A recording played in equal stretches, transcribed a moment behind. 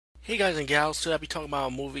Hey guys and gals, today I'll be talking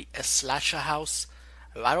about a movie, A Slasher House.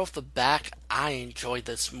 Right off the back, I enjoyed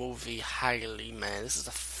this movie highly, man. This is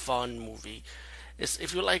a fun movie.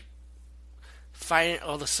 If you like fighting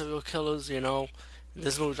all the serial killers,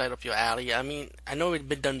 this movie's right up your alley. I mean, I know it's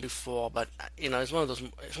been done before, but it's one of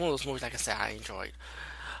those movies like I said I enjoyed.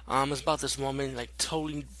 It's about this woman like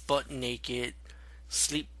totally butt naked,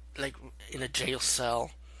 sleep like in a jail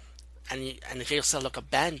cell, and the jail cell look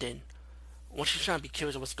abandoned. When she's trying to be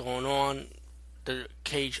curious of what's going on, the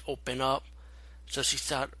cage open up, so she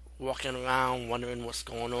start walking around, wondering what's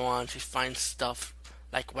going on. She finds stuff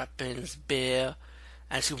like weapons, beer,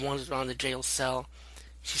 and she wanders around the jail cell.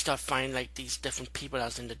 She start finding like these different people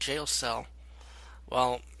that's in the jail cell.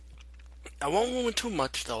 Well, I won't ruin too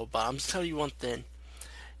much though, but I'm just telling you one thing.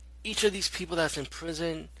 Each of these people that's in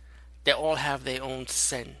prison, they all have their own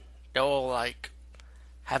sin. They all like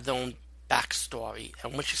have their own backstory.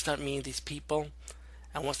 And once you start meeting these people,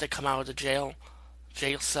 and once they come out of the jail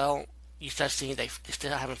cell, you start seeing they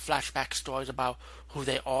start having flashback stories about who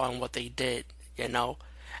they are and what they did, you know.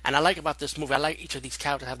 And I like about this movie, I like each of these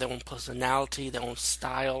characters have their own personality, their own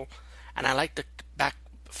style, and I like the back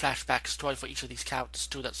flashback story for each of these characters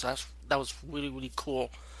too. That was really cool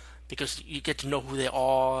because you get to know who they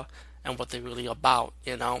are and what they're really about,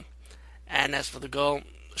 you know. And as for the girl,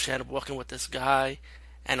 she ended up working with this guy,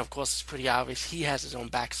 and of course it's pretty obvious he has his own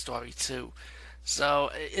backstory too.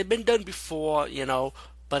 So it been done before,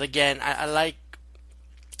 but again, I like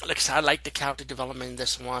I said, I like the character development in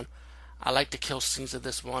this one. I like the kill scenes of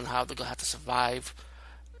this one, how they're gonna have to survive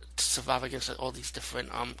against all these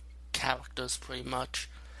different characters pretty much,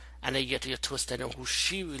 and then you get to your twist and know who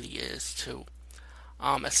she really is too.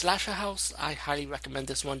 A Slasher House, I highly recommend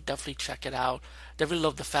this one. Definitely check it out. Definitely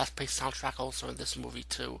love the fast-paced soundtrack also in this movie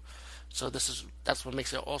too. So that's what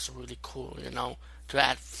makes it also really cool, to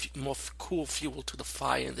add more cool fuel to the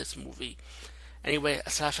fire in this movie. Anyway, A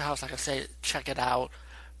Slasher House, like I said, check it out.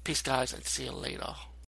 Peace, guys, and see you later.